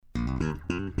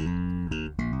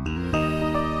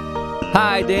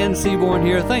Hi, Dan Seaborn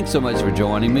here. Thanks so much for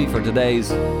joining me for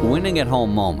today's winning at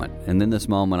home moment. And in this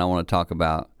moment, I want to talk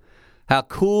about how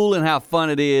cool and how fun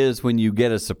it is when you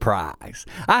get a surprise.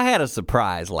 I had a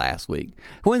surprise last week.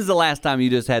 When's the last time you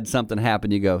just had something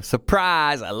happen, you go,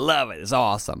 surprise, I love it, it's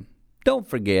awesome. Don't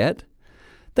forget,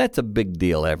 that's a big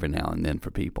deal every now and then for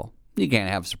people. You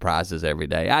can't have surprises every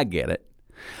day. I get it.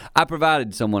 I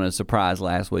provided someone a surprise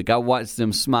last week. I watched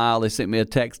them smile. They sent me a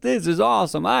text. This is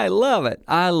awesome. I love it.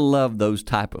 I love those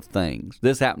type of things.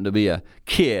 This happened to be a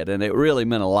kid, and it really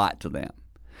meant a lot to them.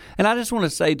 And I just want to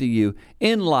say to you,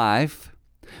 in life,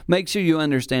 make sure you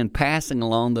understand passing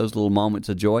along those little moments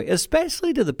of joy,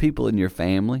 especially to the people in your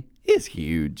family, is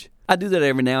huge. I do that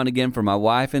every now and again for my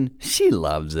wife, and she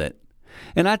loves it.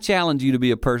 And I challenge you to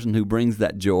be a person who brings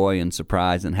that joy and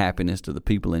surprise and happiness to the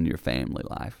people in your family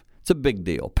life. It's a big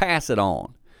deal. Pass it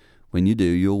on. When you do,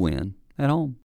 you'll win at home.